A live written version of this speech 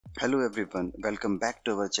Hello everyone, welcome back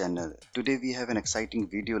to our channel. Today we have an exciting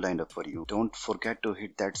video lined up for you. Don't forget to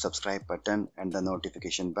hit that subscribe button and the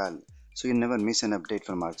notification bell so you never miss an update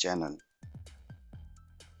from our channel.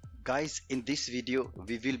 Guys, in this video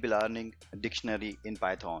we will be learning dictionary in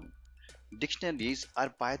Python. Dictionaries are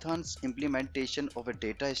Python's implementation of a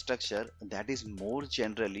data structure that is more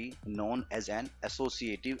generally known as an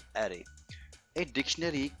associative array. A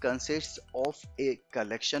dictionary consists of a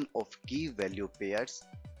collection of key value pairs.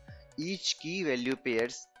 Each key value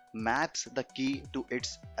pairs maps the key to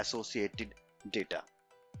its associated data.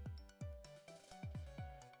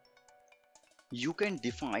 You can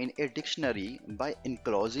define a dictionary by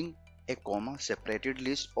enclosing a comma separated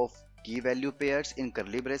list of key value pairs in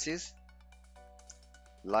curly braces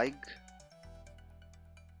like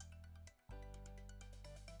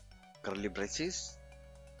curly braces,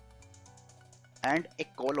 and a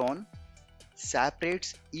colon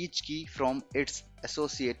separates each key from its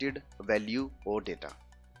associated value or data.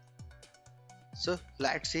 So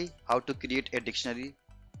let's see how to create a dictionary.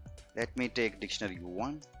 Let me take dictionary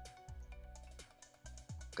 1,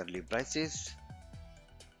 curly braces,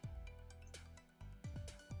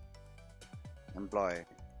 employee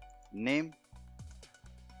name.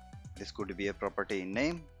 This could be a property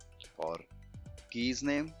name or keys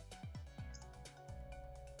name.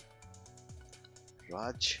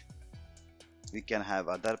 Raj. We can have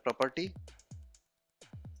other property.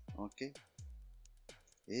 Okay.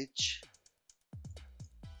 H.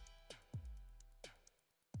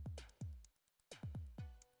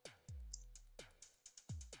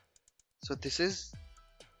 So this is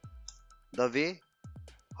the way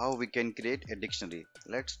how we can create a dictionary.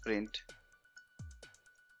 Let's print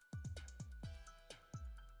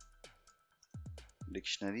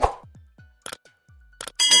dictionary. Let's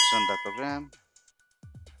run the program.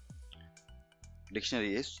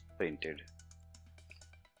 Dictionary is printed.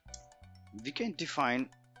 We can define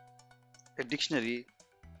a dictionary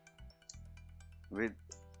with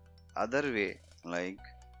other way, like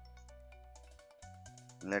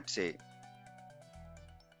let's say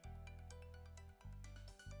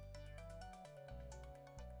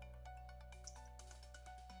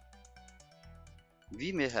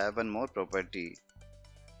we may have one more property,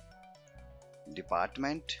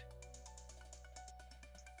 department,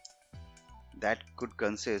 that could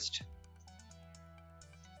consist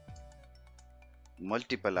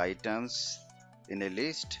multiple items in a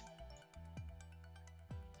list.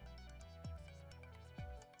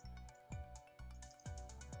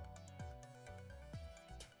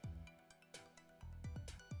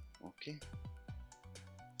 Okay,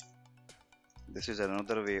 this is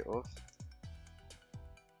another way of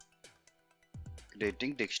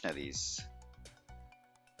creating dictionaries.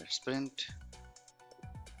 Let's print.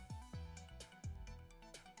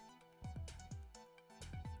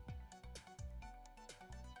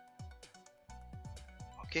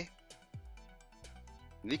 Okay,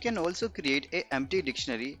 we can also create a empty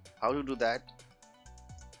dictionary. How to do that?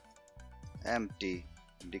 Empty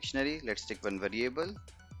dictionary. Let's take one variable.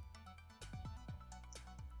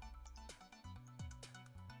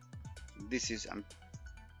 This is empty.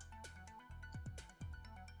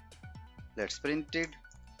 Let's print it.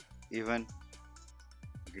 Even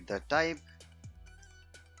get the type.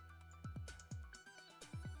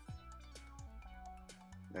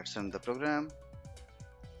 Let's run the program.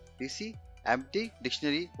 You see, empty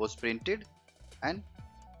dictionary was printed, and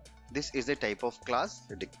this is the type of class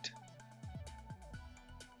dict.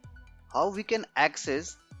 How we can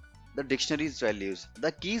access the dictionary's values?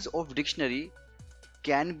 The keys of dictionary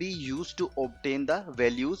can be used to obtain the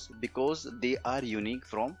values because they are unique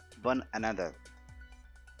from one another.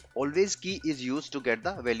 Always key is used to get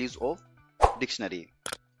the values of dictionary.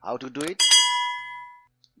 How to do it?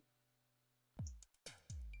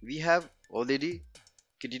 We have already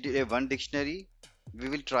created a one dictionary. We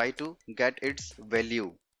will try to get its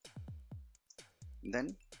value.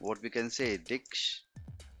 Then what we can say, dict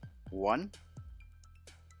 1.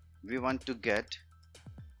 We want to get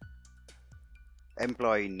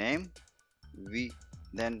employee name. We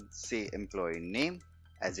then say employee name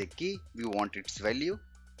as a key. We want its value.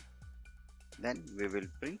 Then we will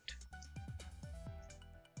print.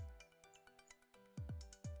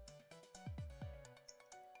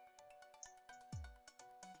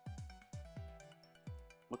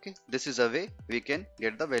 Okay, this is a way we can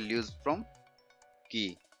get the values from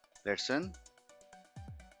key. Let's run.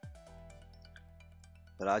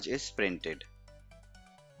 Raj is printed.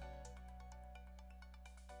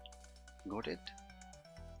 Got it?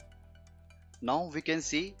 Now we can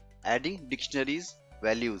see adding dictionaries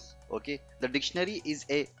values. Okay, the dictionary is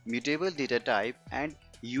a mutable data type and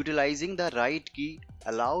Utilizing the right key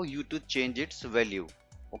allow you to change its value.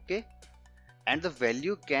 Okay, and the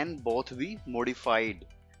value can both be modified,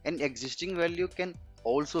 and existing value can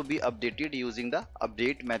also be updated using the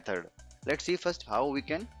update method. Let's see first how we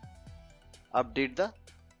can update the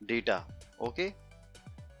data. Okay,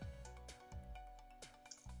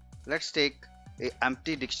 let's take a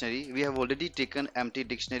empty dictionary. We have already taken empty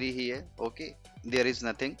dictionary here. Okay, there is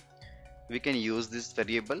nothing. We can use this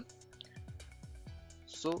variable.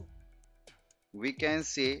 So we can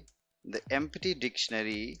say the empty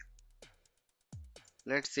dictionary,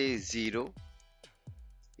 let's say 0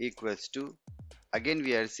 equals to, again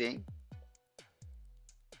we are saying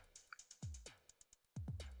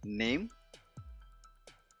name.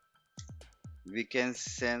 We can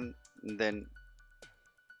send then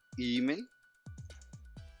email.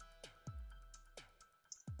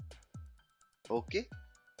 Okay,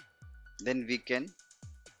 then we can,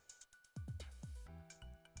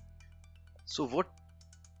 so what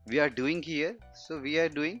we are doing here, so we are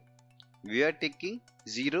taking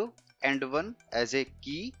 0 and 1 as a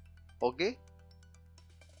key. Okay,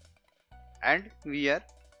 and we have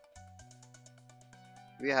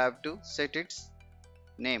to set its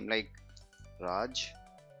name like Raj,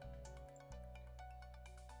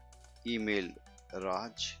 email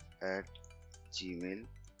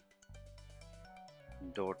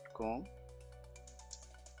raj@gmail.com,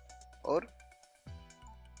 or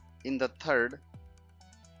in the third,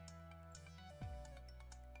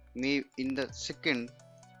 in the second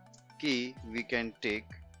key we can take,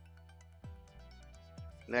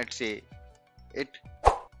 let's say it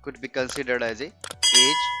could be considered as a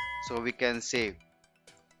age, so we can say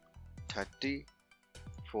 30,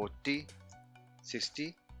 40,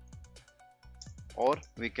 60, or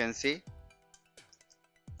we can say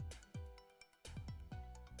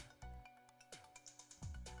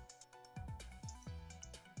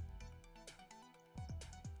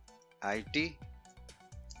IT,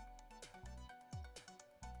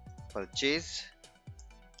 purchase,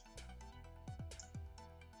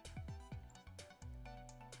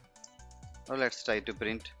 or let's try to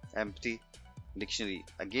print empty dictionary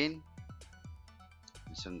again.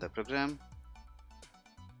 Run the program.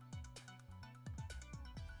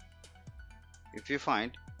 If you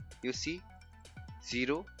find, you see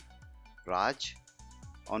 0 Raj,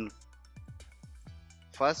 on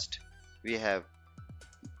first we have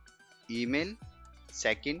email,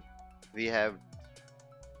 second we have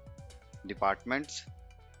departments.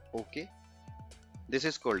 Okay, this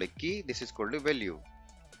is called a key, this is called a value.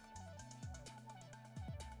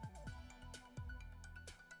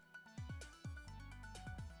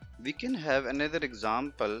 We can have another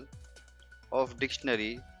example of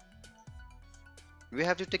dictionary. We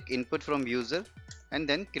have to take input from user and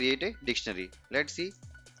then create a dictionary. Let's see,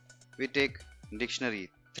 we take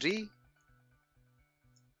dictionary 3.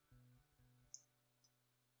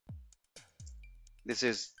 This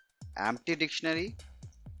is empty dictionary.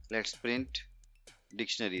 Let's print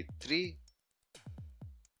dictionary 3.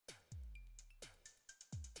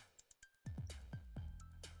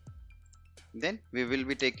 Then we will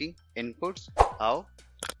be taking inputs. How?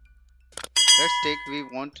 Let's take, we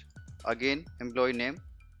want again employee name.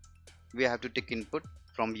 We have to take input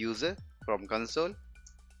from user, from console.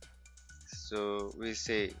 So we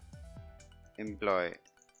say employee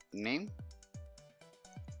name.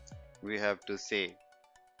 We have to say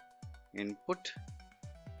input.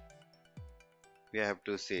 We have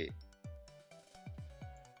to say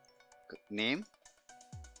name,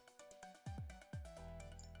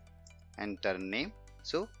 enter name.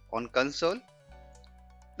 So on console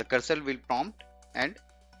the cursor will prompt and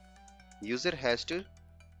user has to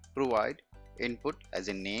provide input as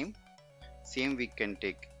a name. Same we can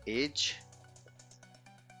take age,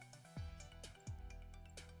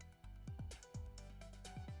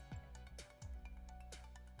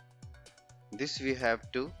 this we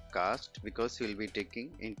have to cast because we will be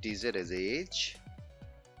taking integer as a age,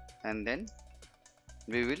 and then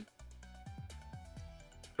we will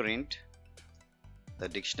print the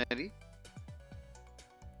dictionary.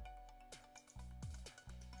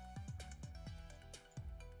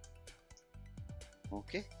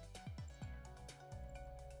 Okay,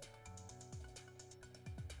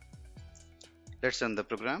 let's run the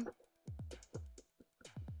program.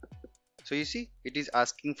 So you see it is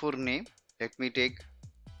asking for name. Let me take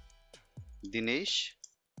Dinesh.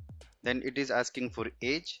 Then it is asking for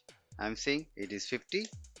age. I'm saying it is 50.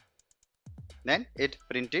 Then it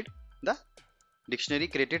printed the dictionary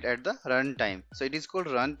created at the runtime. So it is called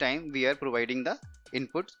runtime. We are providing the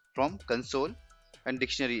input from console and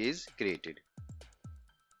dictionary is created.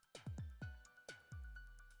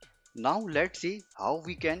 Now let's see how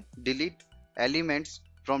we can delete elements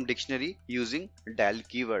from dictionary using del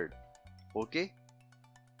keyword. Okay,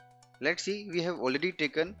 let's see, we have already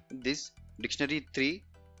taken this dictionary 3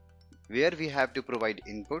 where we have to provide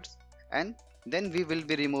inputs, and then we will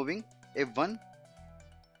be removing a one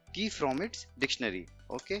key from its dictionary.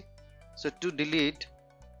 Okay, so to delete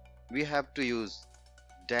we have to use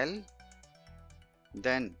del,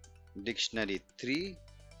 then dictionary 3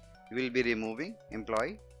 will be removing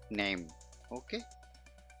employee name. Okay,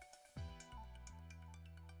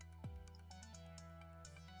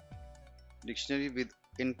 dictionary with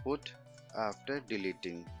input after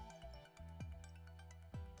deleting.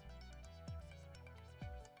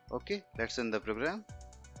 Okay, let's run the program.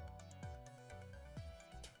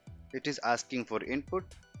 It is asking for input.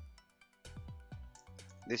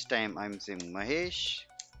 This time I'm saying Mahesh,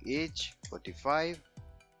 age 45.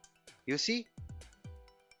 You see,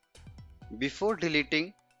 before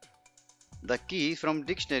deleting the key from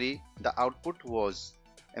dictionary, the output was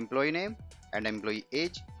employee name and employee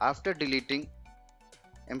age. After deleting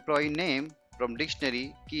employee name from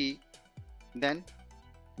dictionary key, then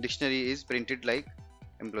dictionary is printed like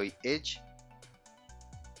employee age.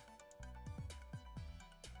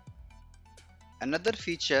 Another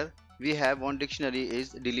feature we have on dictionary is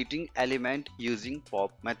deleting element using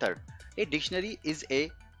pop method. A dictionary is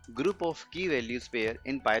a group of key values pair.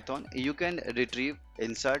 In Python, you can retrieve,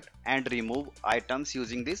 insert and remove items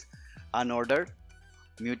using this unordered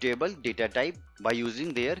mutable data type by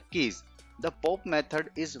using their keys. The pop method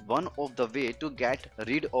is one of the way to get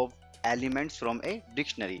rid of elements from a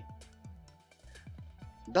dictionary.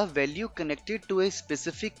 The value connected to a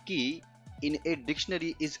specific key in a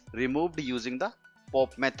dictionary is removed using the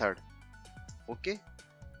pop method. Okay,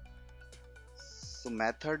 so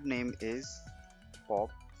method name is pop.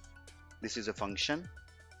 This is a function.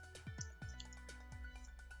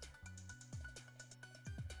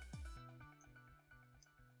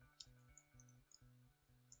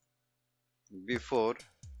 Before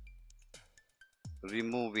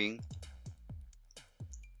removing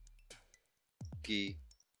key.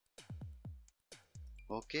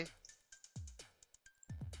 Okay,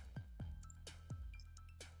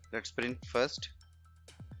 let's print first.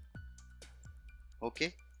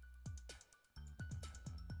 Okay,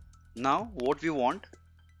 now what we want,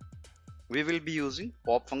 we will be using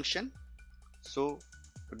pop function. So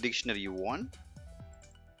dictionary 1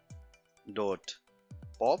 dot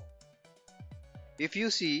pop. If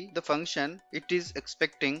you see the function, it is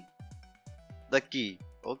expecting the key.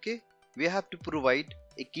 Okay, we have to provide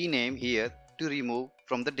a key name here to remove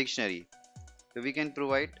from the dictionary. So we can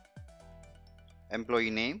provide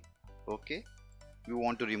employee name. Okay, we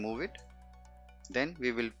want to remove it. Then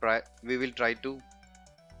we will try to,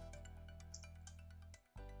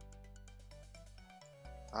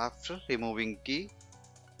 after removing key,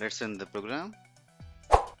 let's run the program.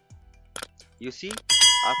 You see,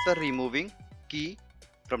 after removing key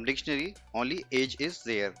from dictionary, only age is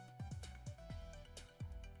there.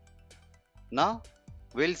 Now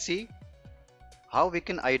we'll see how we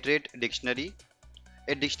can iterate dictionary.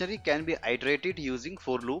 A dictionary can be iterated using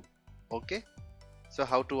for loop. Okay, so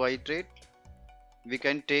how to iterate? We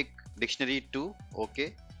can take dictionary 2.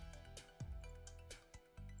 Okay,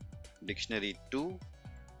 dictionary 2.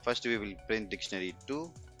 First we will print dictionary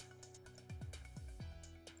 2.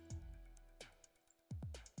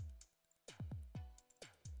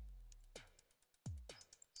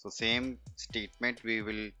 So same statement we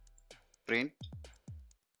will print.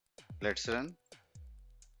 Let's run.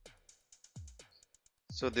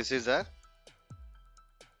 So this is our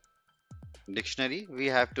dictionary. We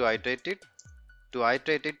have to iterate it. To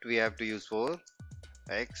iterate it, we have to use for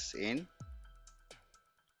x in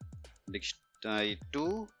dictionary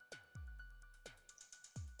 2,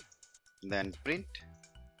 then print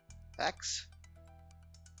x.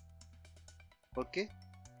 Okay,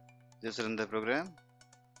 just run the program.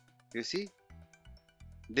 You see,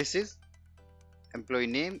 this is employee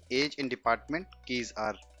name, age and department. Keys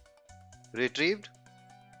are retrieved.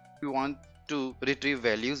 If we want to retrieve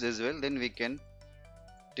values as well, then we can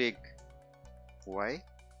take y.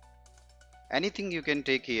 Anything you can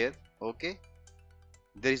take here. Okay,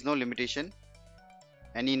 there is no limitation.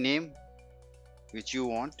 Any name which you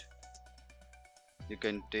want, you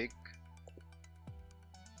can take.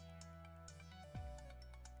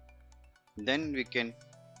 Then we can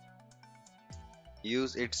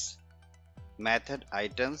use its method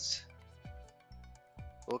items.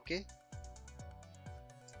 Okay,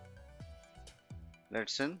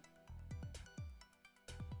 let's run.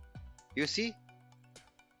 You see,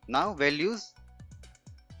 now values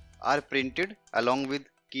are printed along with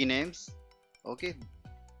key names. Okay,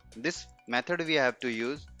 This method we have to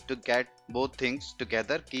use to get both things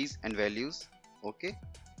together, keys and values. Okay,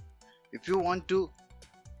 if you want to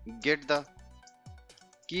get the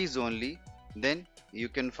keys only, then you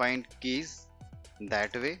can find keys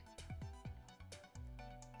that way.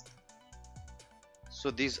 So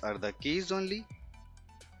these are the keys only.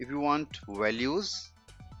 If you want values,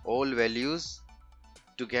 all values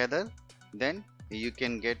together, then you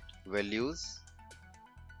can get values.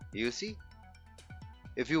 You see,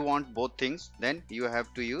 if you want both things, then you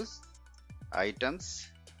have to use items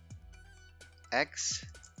x,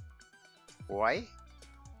 y,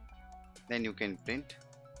 then you can print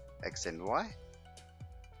x and y.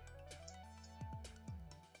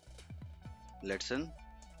 Let's run.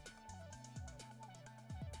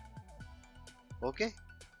 Okay,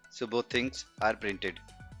 so both things are printed.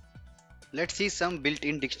 Let's see some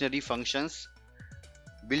built-in dictionary functions.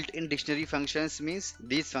 Built-in dictionary functions means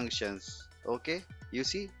these functions. Okay, you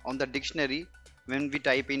see on the dictionary when we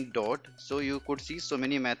type in dot, so you could see so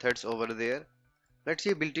many methods over there. Let's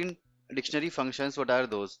see built-in dictionary functions. What are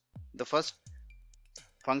those? The first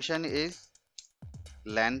function is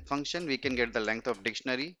len function. We can get the length of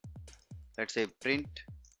dictionary. Let's say print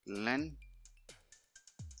len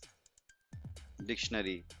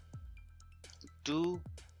dictionary 2.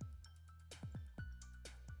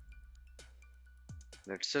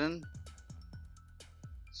 Let's run.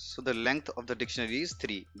 So the length of the dictionary is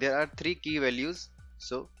 3. There are 3 key values,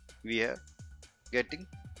 so we are getting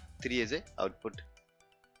 3 as a output.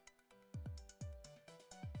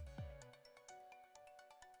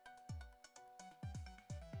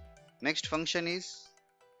 Next function is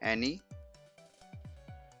any.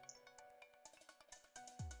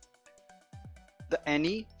 The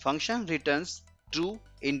any function returns true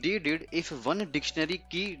indeed if one dictionary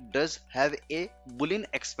key does have a boolean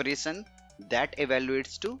expression that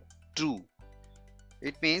evaluates to true.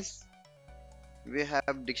 It means we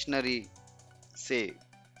have dictionary say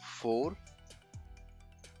 4,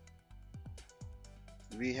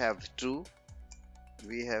 we have true,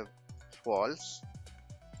 we have false.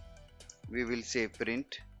 We will say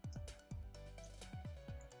print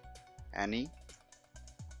any.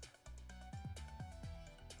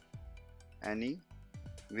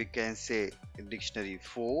 We can say dictionary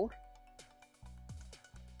 4,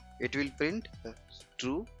 it will print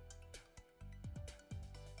true.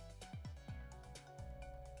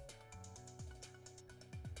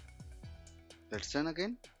 Let's run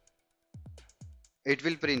again. It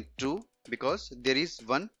will print true because there is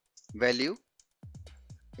one value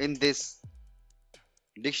in this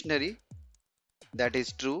dictionary that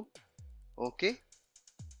is true. Okay,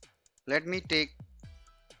 let me take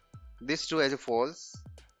this true as a false,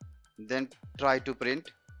 then try to print,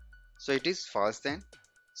 so it is false then.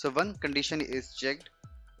 So one condition is checked.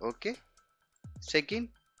 Okay, second,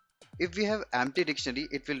 if we have empty dictionary,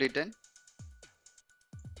 it will return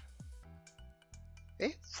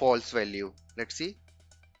a false value. Let's see,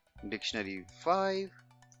 dictionary 5,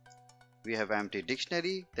 we have empty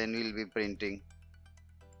dictionary, then we will be printing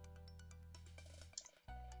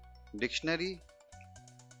dictionary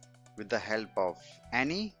with the help of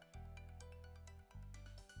any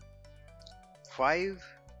 5.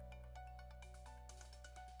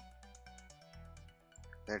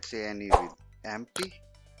 Let's say any with empty.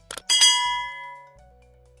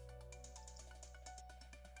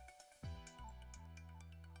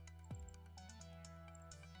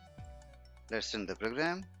 Let's run the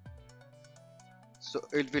program. So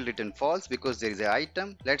it will return false because there is an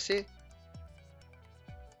item. Let's say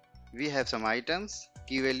we have some items,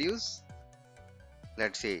 key values.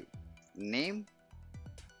 Let's say name,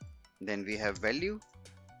 then we have value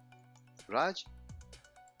Raj.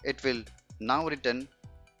 It will now return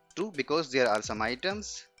true because there are some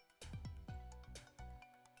items.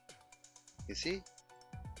 You see.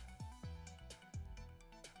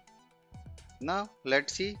 Now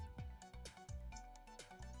let's see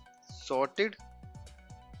sorted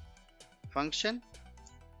function.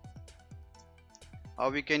 How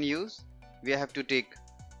we can use? We have to take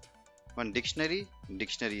one dictionary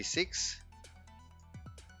 6.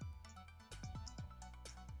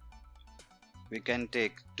 We can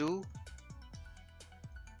take 2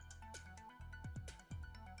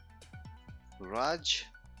 Raj,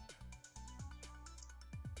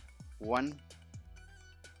 1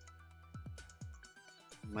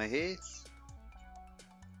 Mahesh,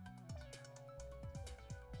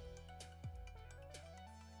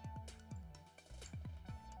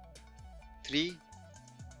 3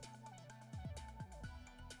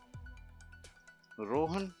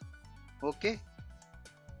 Rohan. Okay,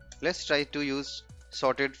 let's try to use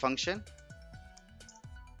sorted function.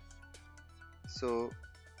 So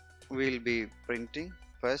we'll be printing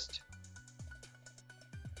first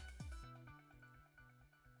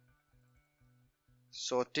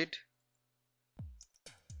sorted.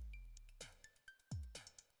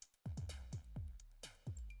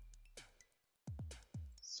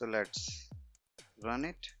 So let's run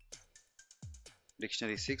it.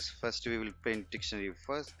 Dictionary 6. First we will print dictionary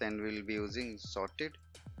first, then we will be using sorted.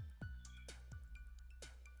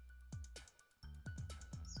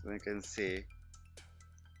 So we can say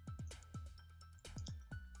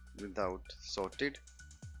without sorted.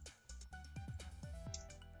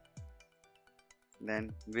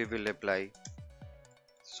 Then we will apply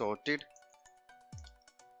sorted.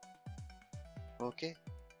 Okay.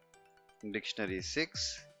 Dictionary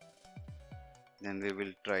 6. Then we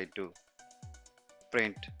will try to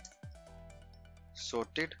print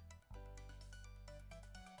sorted.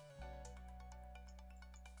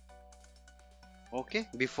 Okay,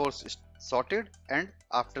 before sorted and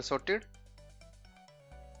after sorted.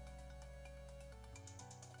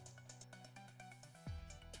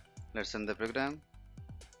 Let's run the program.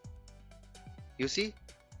 You see,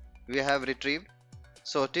 we have retrieved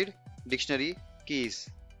sorted dictionary keys.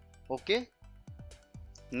 Okay.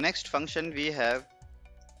 Next function we have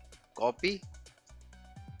copy.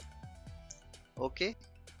 Okay.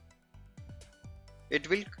 It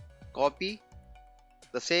will copy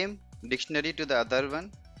the same dictionary to the other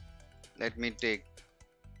one. Let me take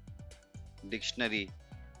dictionary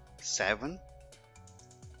 7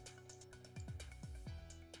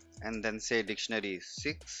 and then say dictionary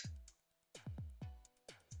 6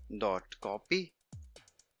 dot copy.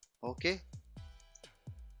 Okay.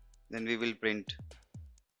 Then we will print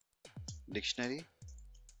dictionary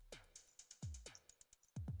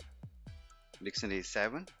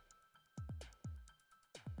 7.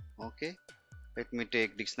 Okay, let me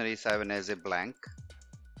take dictionary 7 as a blank.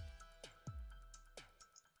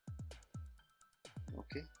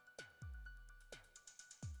 Okay,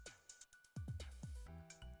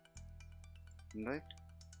 right,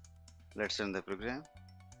 let's run the program.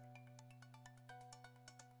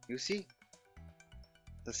 You see,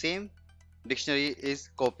 the same dictionary is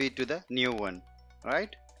copied to the new one,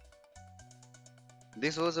 right?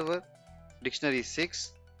 This was our dictionary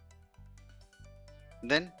 6.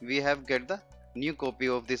 Then we have get the new copy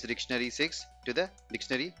of this dictionary 6 to the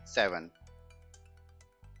dictionary 7.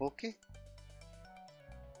 Okay.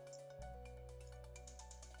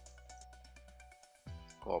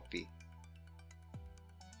 Copy.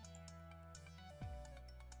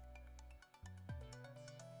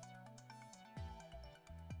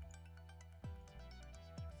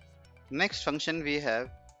 Next function we have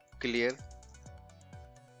clear.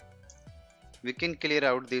 We can clear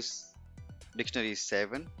out this dictionary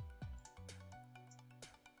 7.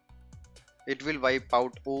 It will wipe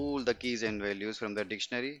out all the keys and values from the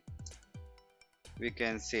dictionary. We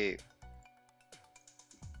can say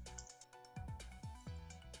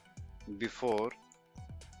before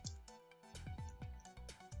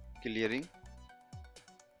clearing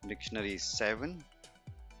dictionary 7.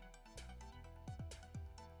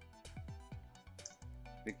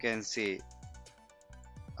 We can say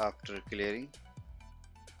after clearing.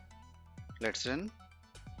 Let's run.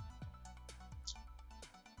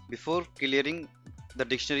 Before clearing the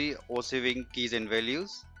dictionary or saving keys and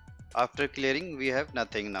values, after clearing we have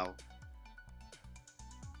nothing now.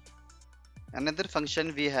 Another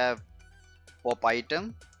function we have pop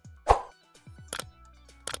item.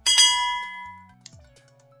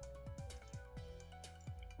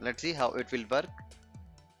 Let's see how it will work.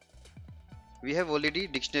 We have already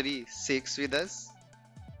dictionary 6 with us.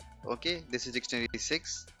 Okay, this is dictionary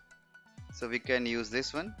 6, so we can use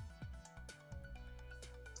this one.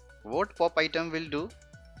 What pop item will do?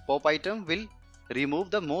 Pop item will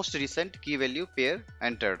remove the most recent key value pair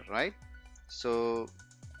entered, right? So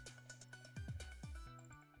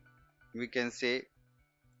we can say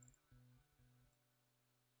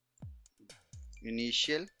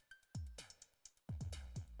initial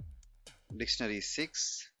dictionary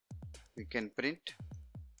 6. We can print.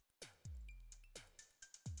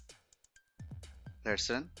 Let's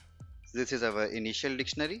run. This is our initial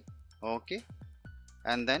dictionary. Okay,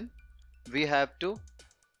 and then we have to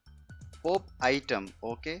pop item.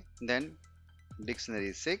 Okay, then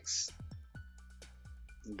dictionary 6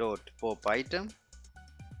 dot pop item.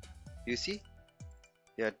 You see,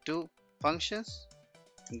 there are two functions.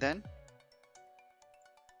 Then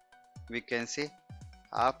we can say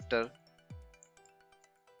after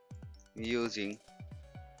using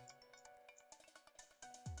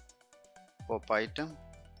pop item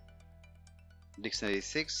dictionary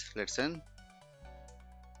 6. Let's run.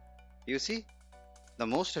 You see, the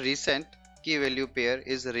most recent key value pair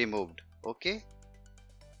is removed. Okay.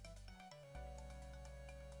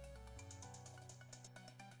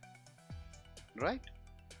 Right.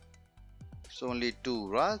 So only two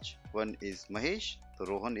Raj, one is Mahesh, so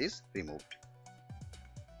Rohan is removed.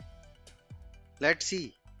 Let's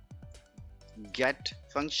see get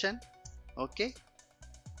function. Okay,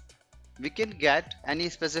 we can get any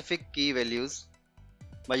specific key values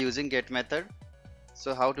by using get method.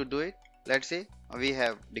 So how to do it? Let's say we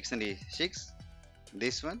have dictionary 6,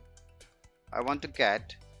 this one. I want to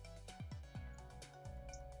get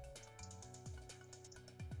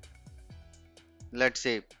let's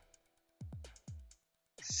say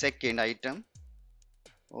second item.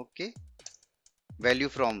 Okay, value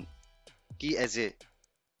from key as a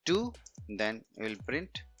 2, then we will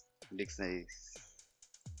print dictionary.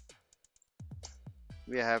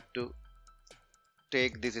 We have to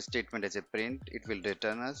take this statement as a print. It will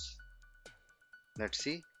return us. Let's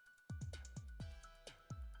see.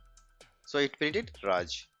 So it printed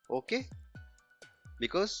Raj. Okay,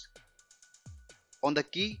 because on the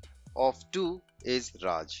key of 2 is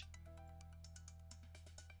Raj.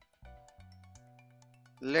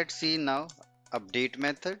 Let's see now update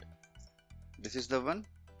method. This is the one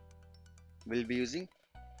we'll be using.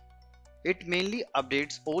 It mainly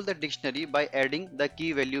updates all the dictionary by adding the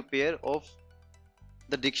key value pair of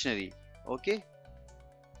the dictionary. Okay,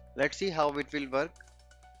 let's see how it will work.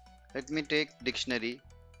 Let me take dictionary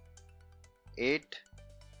 8,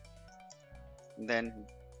 then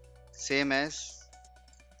same as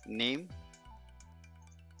name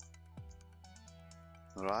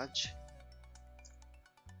Raj,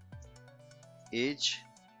 age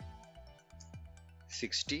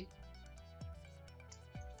 60,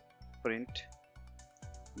 print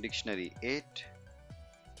dictionary 8.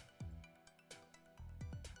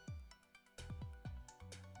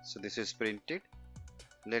 So this is printed.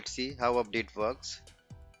 Let's see how update works.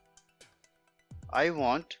 I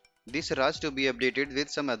want this Raj to be updated with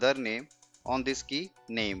some other name on this key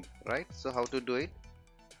name, right? So how to do it?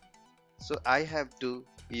 So I have to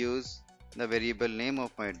use the variable name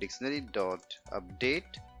of my dictionary dot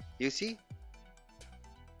update. You see,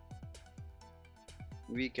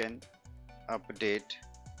 we can update,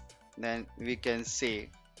 then we can say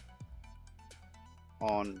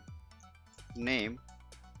on name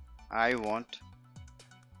I want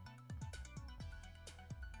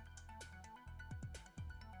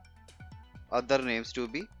other names to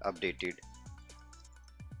be updated.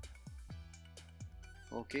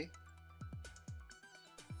 Okay,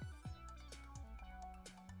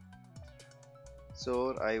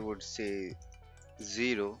 so I would say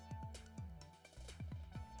 0,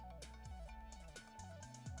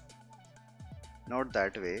 not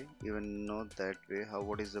that way, even not that way. How,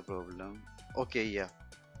 what is the problem? Okay, yeah,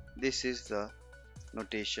 this is the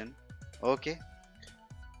notation. Okay,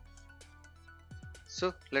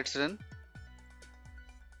 so let's run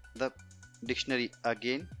the dictionary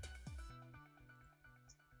again.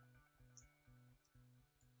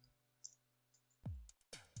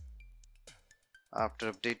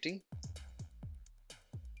 After updating,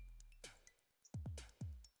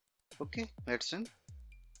 okay, let's run.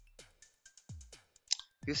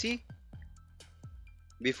 You see,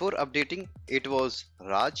 before updating it was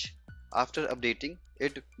Raj, after updating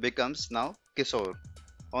it becomes now Kishore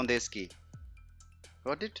on this key.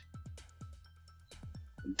 Got it?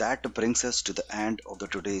 That brings us to the end of the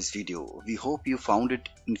today's video. We hope you found it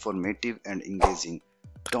informative and engaging.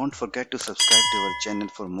 Don't forget to subscribe to our channel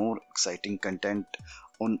for more exciting content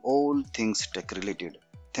on all things tech related.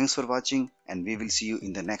 Thanks for watching, and we will see you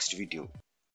in the next video.